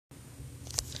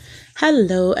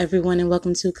Hello, everyone, and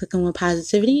welcome to Cooking with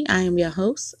Positivity. I am your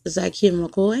host, Zakia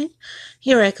McCoy.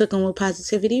 Here at Cooking with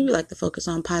Positivity, we like to focus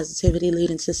on positivity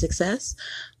leading to success,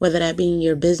 whether that be in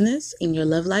your business, in your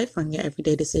love life, or in your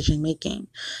everyday decision making.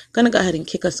 I'm going to go ahead and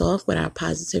kick us off with our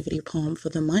positivity poem for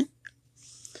the month.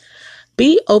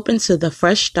 Be open to the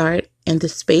fresh start and the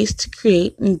space to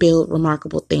create and build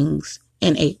remarkable things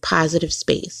in a positive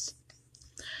space.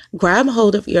 Grab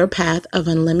hold of your path of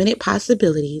unlimited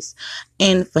possibilities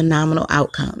and phenomenal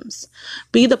outcomes.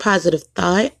 Be the positive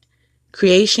thought,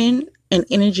 creation, and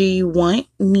energy you want,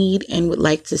 need, and would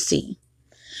like to see.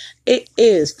 It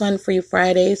is Fun Free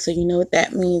Friday, so you know what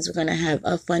that means. We're going to have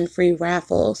a Fun Free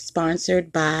raffle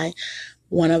sponsored by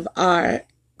one of our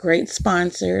great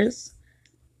sponsors,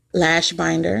 Lash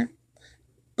Binder.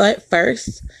 But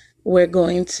first, we're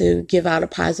going to give out a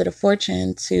positive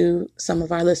fortune to some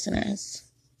of our listeners.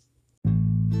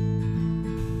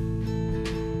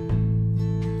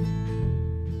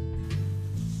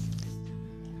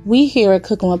 We here at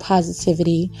Cooking with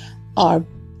Positivity are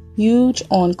huge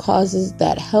on causes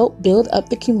that help build up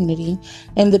the community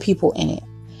and the people in it.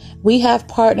 We have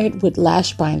partnered with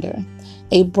Lash Binder,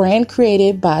 a brand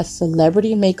created by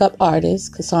celebrity makeup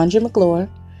artist Cassandra McClure,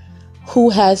 who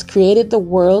has created the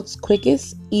world's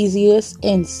quickest, easiest,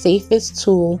 and safest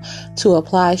tool to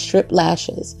apply strip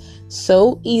lashes.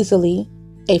 So easily,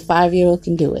 a 5-year-old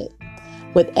can do it.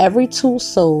 With every tool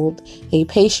sold, a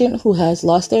patient who has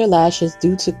lost their lashes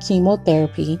due to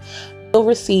chemotherapy will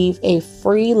receive a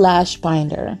free lash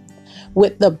binder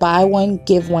with the Buy One,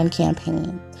 Give One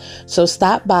campaign. So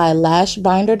stop by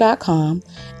lashbinder.com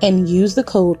and use the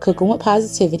code Cooking with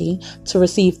Positivity to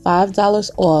receive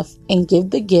 $5 off and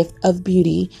give the gift of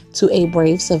beauty to a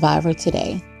brave survivor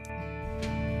today.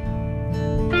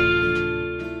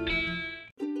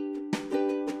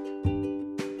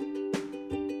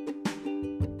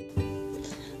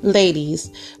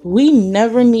 Ladies, we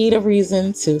never need a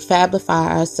reason to fabify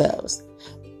ourselves,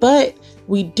 but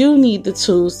we do need the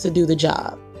tools to do the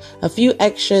job. A few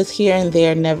extras here and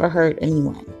there never hurt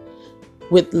anyone.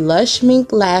 With lush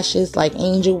mink lashes like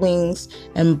angel wings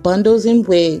and bundles and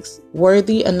wigs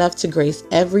worthy enough to grace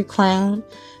every crown,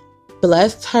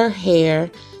 Blessed Her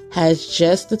Hair has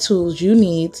just the tools you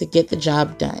need to get the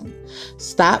job done.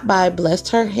 Stop by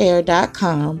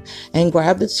blessedherhair.com and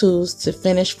grab the tools to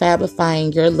finish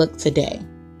fabifying your look today.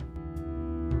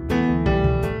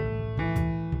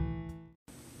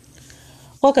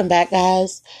 Welcome back,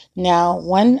 guys. Now,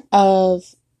 one of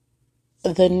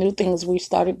the new things we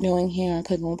started doing here on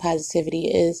Cooking with Positivity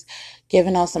is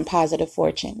giving out some positive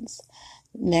fortunes.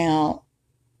 Now,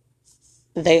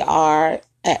 they are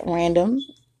at random,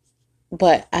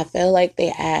 but I feel like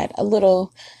they add a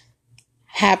little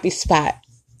happy spot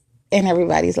in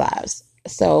everybody's lives.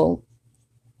 So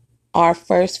our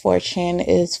first fortune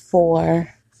is for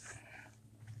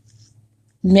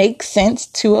Make Sense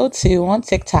 202 on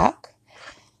TikTok.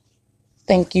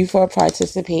 Thank you for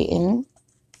participating.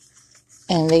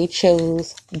 And they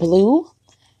chose blue,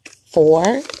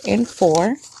 4 and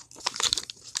 4.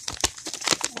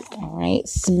 All right.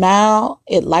 Smile.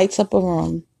 It lights up a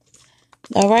room.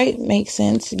 All right. Makes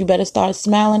sense. You better start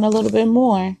smiling a little bit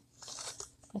more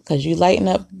because you lighten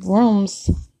up rooms.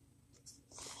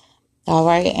 All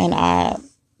right. And our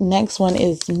next one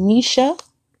is Misha.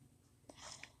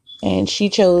 And she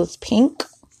chose pink,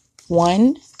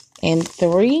 1 and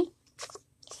 3.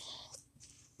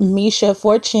 Misha,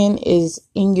 fortune is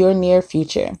in your near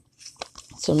future.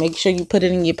 So make sure you put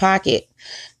it in your pocket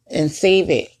and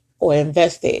save it or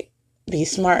invest it. Be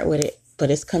smart with it, but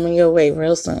it's coming your way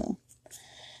real soon.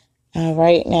 All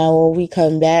right, now when we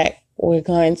come back, we're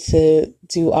going to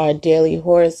do our daily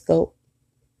horoscope.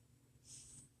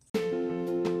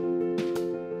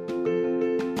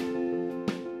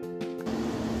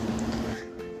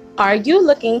 Are you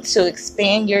looking to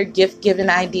expand your gift-giving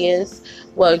ideas?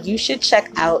 Well, you should check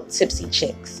out Tipsy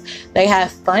Chicks. They have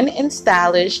fun and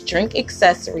stylish drink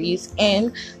accessories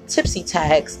and tipsy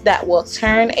tags that will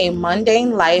turn a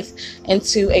mundane life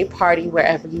into a party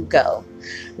wherever you go.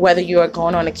 Whether you are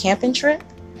going on a camping trip,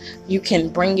 you can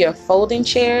bring your folding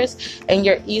chairs and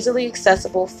your easily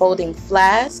accessible folding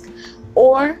flask,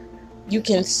 or you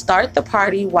can start the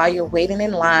party while you're waiting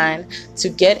in line to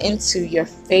get into your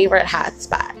favorite hot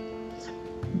spot.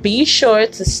 Be sure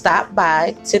to stop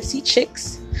by Tipsy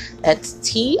Chicks, that's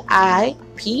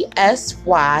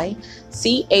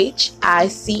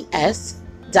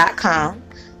TIPSYCHICS.com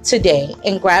today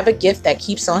and grab a gift that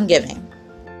keeps on giving.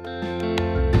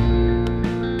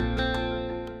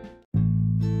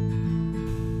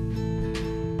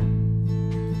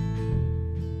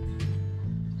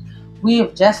 We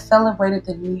have just celebrated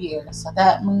the new year, so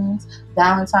that means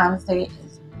Valentine's Day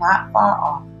is not far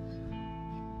off.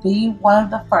 Be one of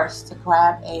the first to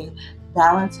grab a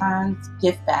Valentine's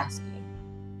gift basket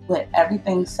with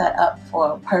everything set up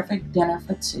for a perfect dinner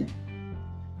for two.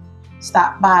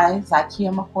 Stop by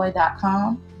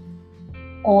ZakiaMcCoy.com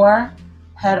or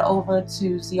head over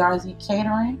to CRZ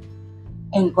Catering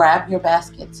and grab your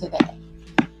basket today.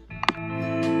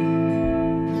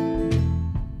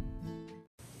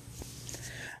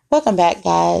 Welcome back,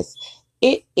 guys.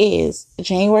 It is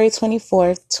January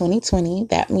 24th, 2020.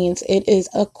 That means it is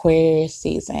Aquarius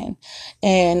season.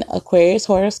 And Aquarius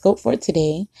horoscope for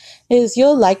today is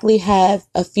you'll likely have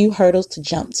a few hurdles to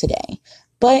jump today,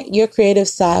 but your creative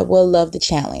side will love the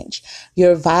challenge.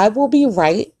 Your vibe will be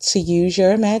right to use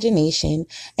your imagination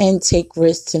and take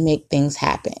risks to make things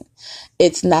happen.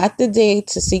 It's not the day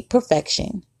to seek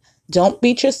perfection. Don't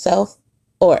beat yourself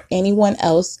or anyone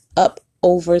else up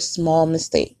over small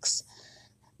mistakes.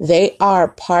 They are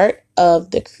part of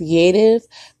the creative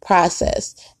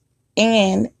process,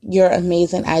 and your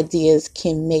amazing ideas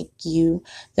can make you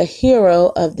the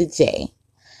hero of the day.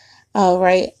 All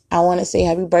right. I want to say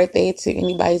happy birthday to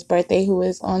anybody's birthday who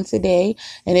is on today.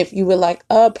 And if you would like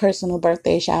a personal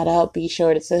birthday shout out, be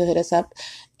sure to hit us up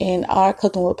in our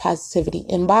Cooking with Positivity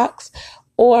inbox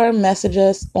or message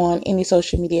us on any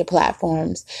social media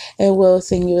platforms, and we'll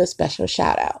send you a special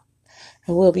shout out.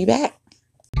 And we'll be back.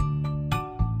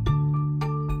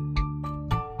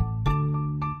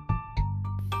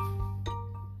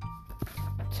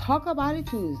 Talk About It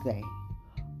Tuesday.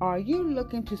 Are you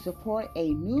looking to support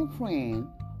a new friend,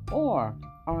 or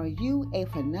are you a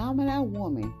phenomenal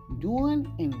woman doing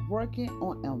and working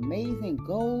on amazing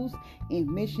goals and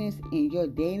missions in your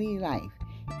daily life?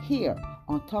 Here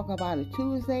on Talk About It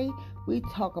Tuesday, we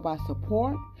talk about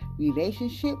support,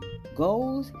 relationship,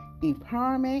 goals,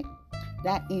 empowerment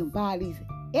that embodies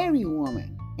every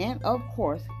woman, and of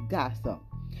course, gossip.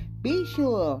 Be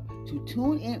sure to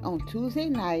tune in on Tuesday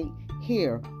night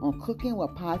here on Cooking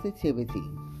with Positivity.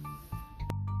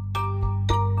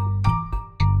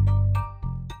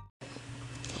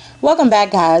 Welcome back,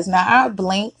 guys. Now, our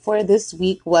blank for this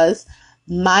week was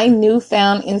my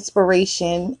newfound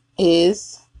inspiration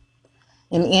is,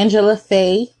 and Angela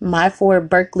Faye, my for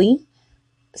Berkeley,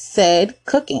 said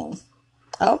cooking.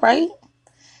 All right.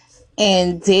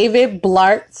 And David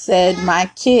Blart said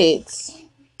my kids.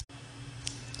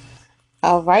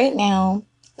 All right now.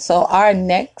 So our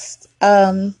next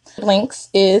blanks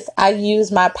is I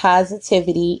use my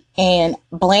positivity and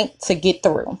blank to get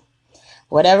through.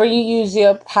 Whatever you use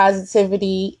your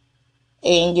positivity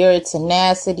and your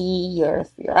tenacity, your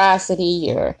ferocity,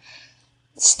 your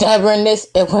stubbornness,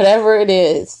 and whatever it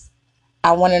is,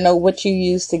 I want to know what you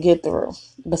use to get through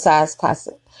besides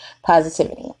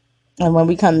positivity. And when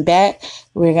we come back,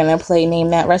 we're going to play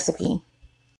Name That Recipe.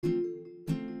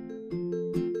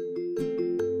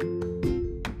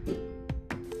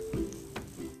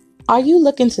 Are you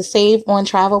looking to save on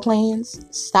travel plans?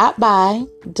 Stop by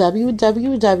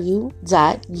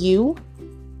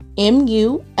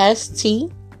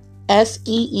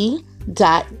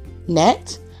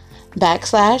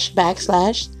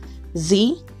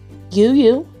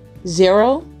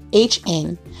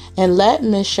and let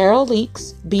Ms. Cheryl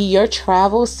Leaks be your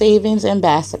travel savings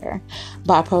ambassador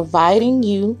by providing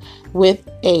you with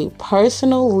a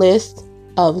personal list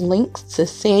of links to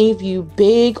save you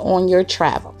big on your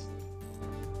travel.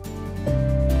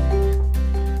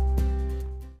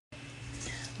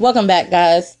 Welcome back,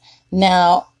 guys.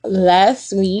 Now,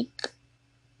 last week,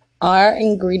 our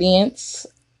ingredients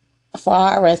for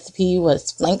our recipe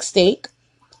was flank steak,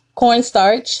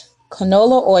 cornstarch,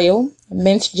 canola oil,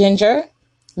 minced ginger,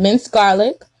 minced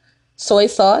garlic, soy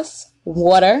sauce,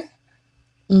 water,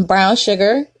 brown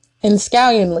sugar, and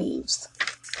scallion leaves.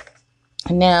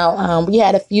 Now, we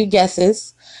had a few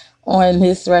guesses on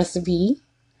this recipe,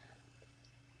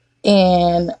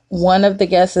 and one of the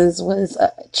guesses was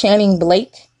Channing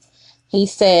Blake. He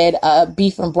said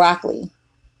beef and broccoli.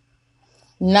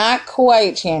 Not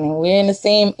quite, Channing. We're in the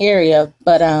same area,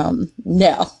 but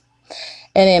no.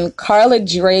 And then Carla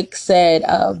Drake said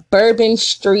Bourbon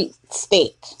Street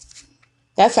steak.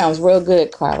 That sounds real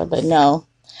good, Carla, but no.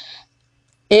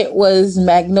 It was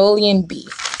Magnolian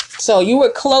beef. So you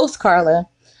were close, Carla.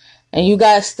 And you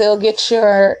guys still get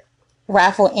your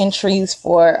raffle entries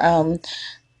for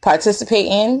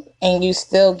participating, and you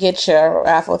still get your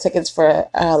raffle tickets for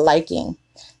liking.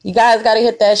 You guys got to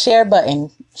hit that share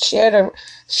button. Share the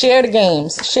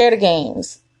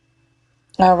games.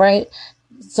 All right.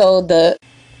 So the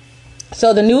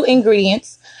new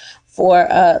ingredients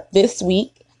for this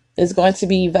week is going to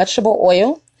be vegetable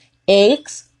oil,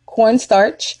 eggs,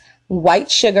 cornstarch,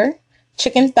 white sugar,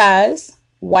 chicken thighs,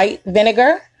 white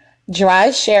vinegar,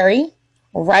 dry sherry,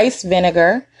 rice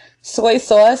vinegar, soy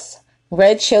sauce,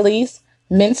 red chilies,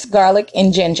 minced garlic,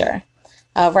 and ginger.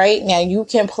 All right. Now you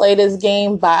can play this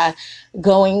game by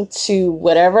going to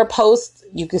whatever post.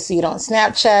 You can see it on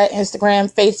Snapchat,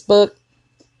 Instagram, Facebook,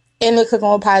 in the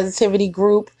Cooking with Positivity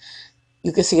group.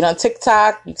 You can see it on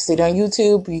TikTok. You can see it on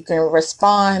YouTube. You can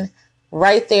respond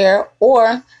right there,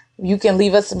 or you can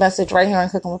leave us a message right here on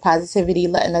Cooking with Positivity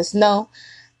letting us know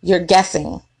you're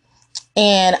guessing.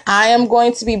 And I am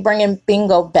going to be bringing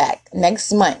bingo back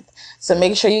next month. So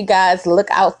make sure you guys look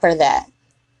out for that.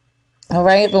 All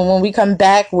right. But when we come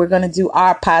back, we're going to do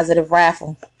our positive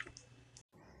raffle.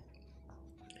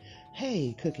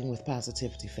 Hey, Cooking with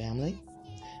Positivity family.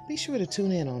 Be sure to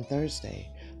tune in on Thursday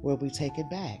where we take it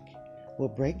back. We'll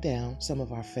break down some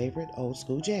of our favorite old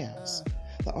school jams,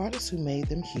 the artists who made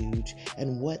them huge,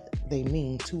 and what they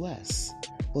mean to us,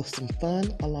 with some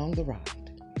fun along the ride.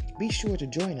 Be sure to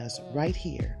join us right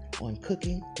here on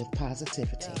Cooking with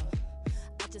Positivity.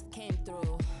 I just came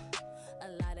through. A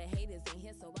lot of haters in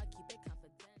here, so I keep it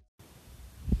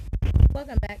confidential.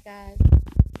 Welcome back, guys.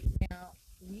 Now,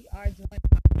 we are doing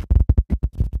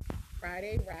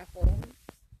Friday raffle,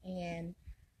 and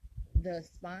the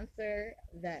sponsor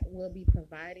that will be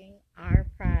providing our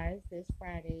prize this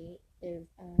Friday is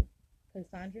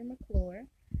Cassandra McClure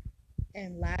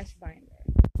and Lash Binder.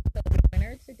 So the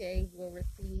winner today will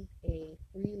receive a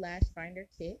free Lash Binder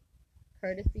kit,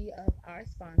 courtesy of our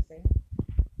sponsor.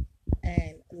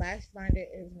 And Lash Binder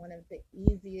is one of the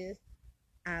easiest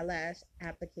eyelash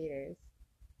applicators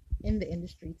in the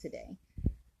industry today.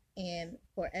 And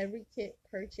for every kit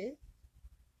purchased,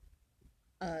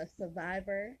 a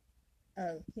survivor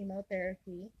of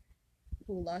chemotherapy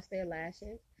who lost their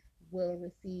lashes will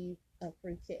receive a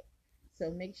free kit.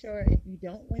 So make sure if you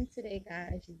don't win today,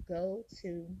 guys, you go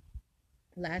to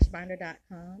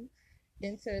lashbinder.com,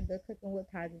 enter the Cooking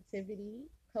with Positivity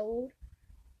code,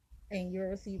 and you'll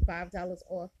receive $5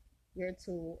 off your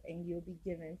tool, and you'll be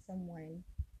giving someone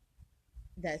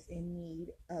that's in need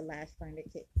a Lash Binder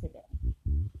kit today.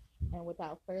 And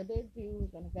without further ado,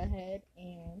 we're going to go ahead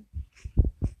and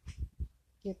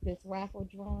get this raffle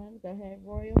drawn. Go ahead,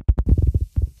 Royal.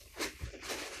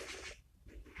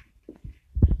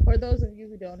 For those of you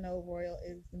who don't know, Royal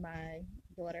is my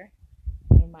daughter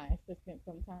and my assistant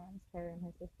sometimes, her and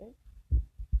her sister.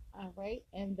 All right,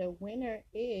 and the winner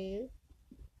is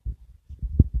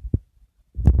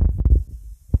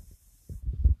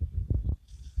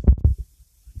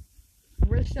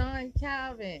Rashawn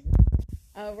Calvin.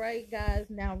 All right, guys.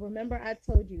 Now, remember I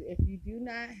told you, if you do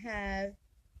not have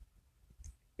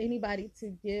anybody to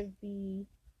give the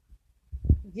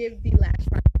Lash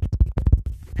Binder,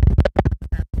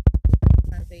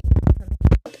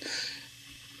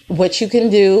 what you can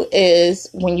do is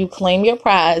when you claim your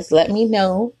prize, let me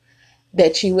know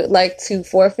that you would like to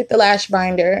forfeit the Lash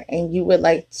Binder and you would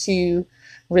like to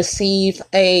receive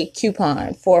a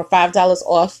coupon for $5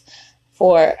 off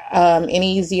for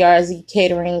any ZRZ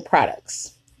catering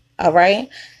products. All right.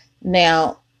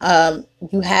 Now,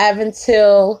 you have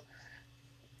until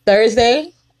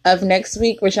Thursday of next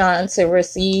week, Rashawn, to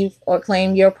receive or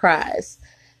claim your prize,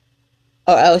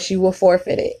 or else you will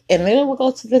forfeit it. And then we'll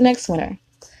go to the next winner.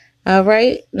 All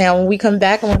right. Now, when we come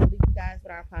back, I want to leave you guys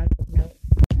with our positive note.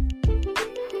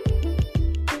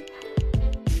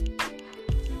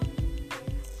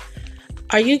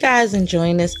 Are you guys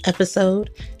enjoying this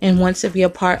episode and want to be a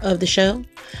part of the show?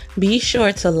 Be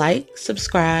sure to like,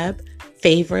 subscribe,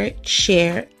 favorite,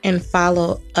 share, and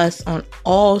follow us on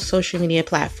all social media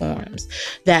platforms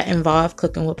that involve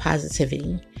Cooking with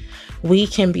Positivity. We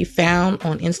can be found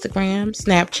on Instagram,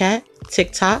 Snapchat,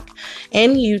 TikTok,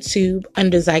 and YouTube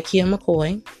under Zykia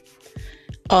McCoy.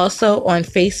 Also on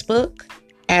Facebook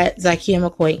at Zykia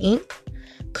McCoy Inc.,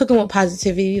 Cooking with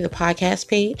Positivity, the podcast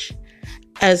page,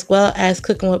 as well as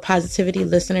Cooking with Positivity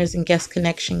Listeners and Guest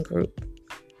Connection Group,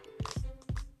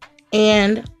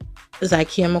 and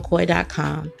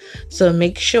ZykiaMcCoy.com. So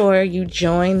make sure you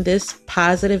join this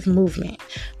positive movement.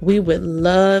 We would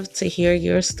love to hear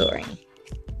your story.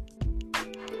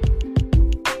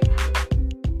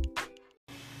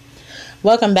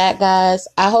 Welcome back, guys.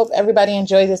 I hope everybody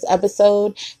enjoyed this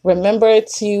episode. Remember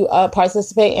to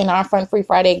participate in our Fun Free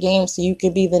Friday game so you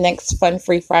could be the next Fun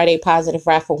Free Friday positive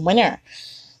raffle winner.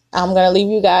 I'm going to leave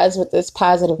you guys with this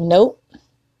positive note.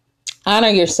 Honor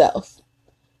yourself.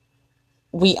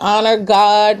 We honor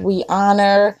God. We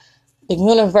honor the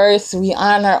universe. We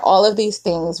honor all of these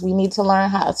things. We need to learn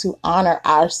how to honor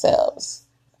ourselves.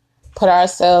 Put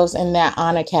ourselves in that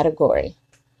honor category.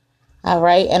 All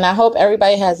right. And I hope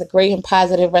everybody has a great and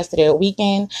positive rest of their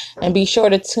weekend. And be sure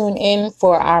to tune in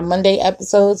for our Monday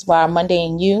episodes for our Monday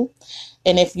and You.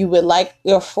 And if you would like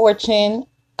your fortune,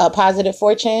 a positive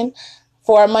fortune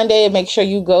for our Monday, make sure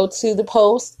you go to the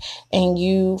post and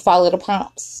you follow the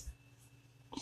prompts.